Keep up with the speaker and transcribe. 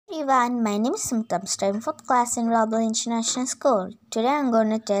everyone, my name is Smita. I'm studying 4th class in Global International School. Today I'm going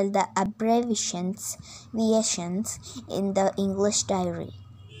to tell the abbreviations in the English diary.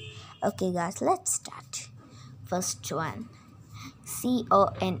 Okay guys, let's start. First one,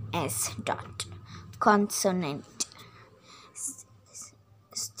 CONS dot, consonant.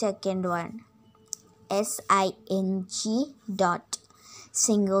 Second one, SING dot,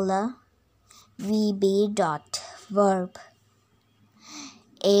 singular. VB dot, verb.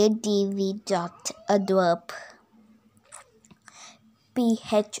 ADV dot, adverb.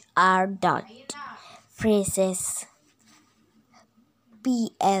 PHR dot, phrases.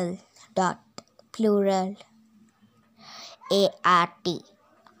 PL dot, plural. ART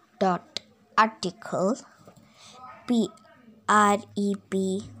dot, article. PREP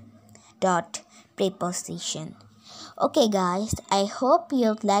dot, preposition. Okay guys, I hope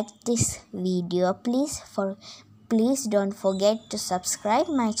you liked this video. Please don't forget to subscribe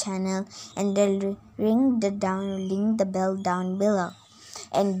my channel and ring the bell down below.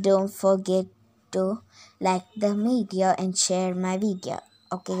 And don't forget to like the video and share my video.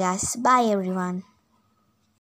 Okay guys, bye everyone.